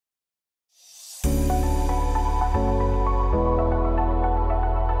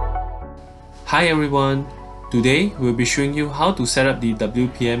Hi everyone! Today we'll be showing you how to set up the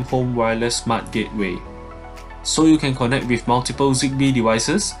WPM Home Wireless Smart Gateway. So you can connect with multiple Zigbee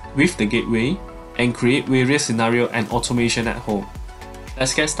devices with the gateway and create various scenario and automation at home.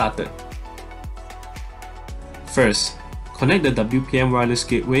 Let's get started. First, connect the WPM Wireless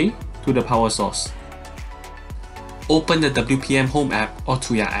Gateway to the power source. Open the WPM Home app or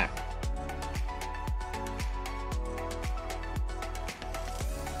Tuya app.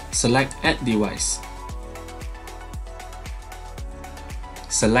 Select Add Device.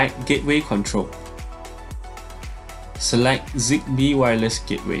 Select Gateway Control. Select Zigbee Wireless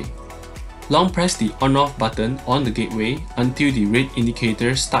Gateway. Long press the on-off button on the gateway until the red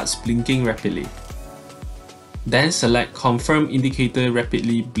indicator starts blinking rapidly. Then select Confirm Indicator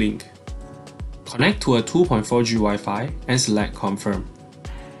Rapidly Blink. Connect to a 2.4G Wi-Fi and select Confirm.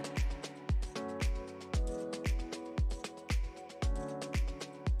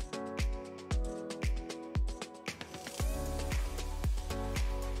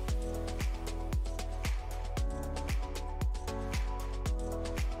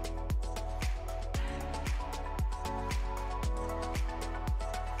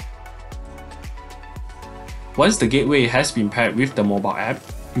 Once the gateway has been paired with the mobile app,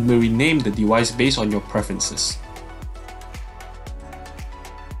 you may rename the device based on your preferences.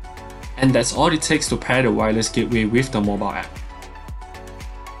 And that's all it takes to pair the wireless gateway with the mobile app.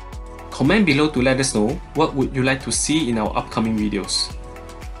 Comment below to let us know what would you like to see in our upcoming videos.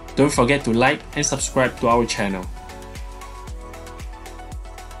 Don't forget to like and subscribe to our channel.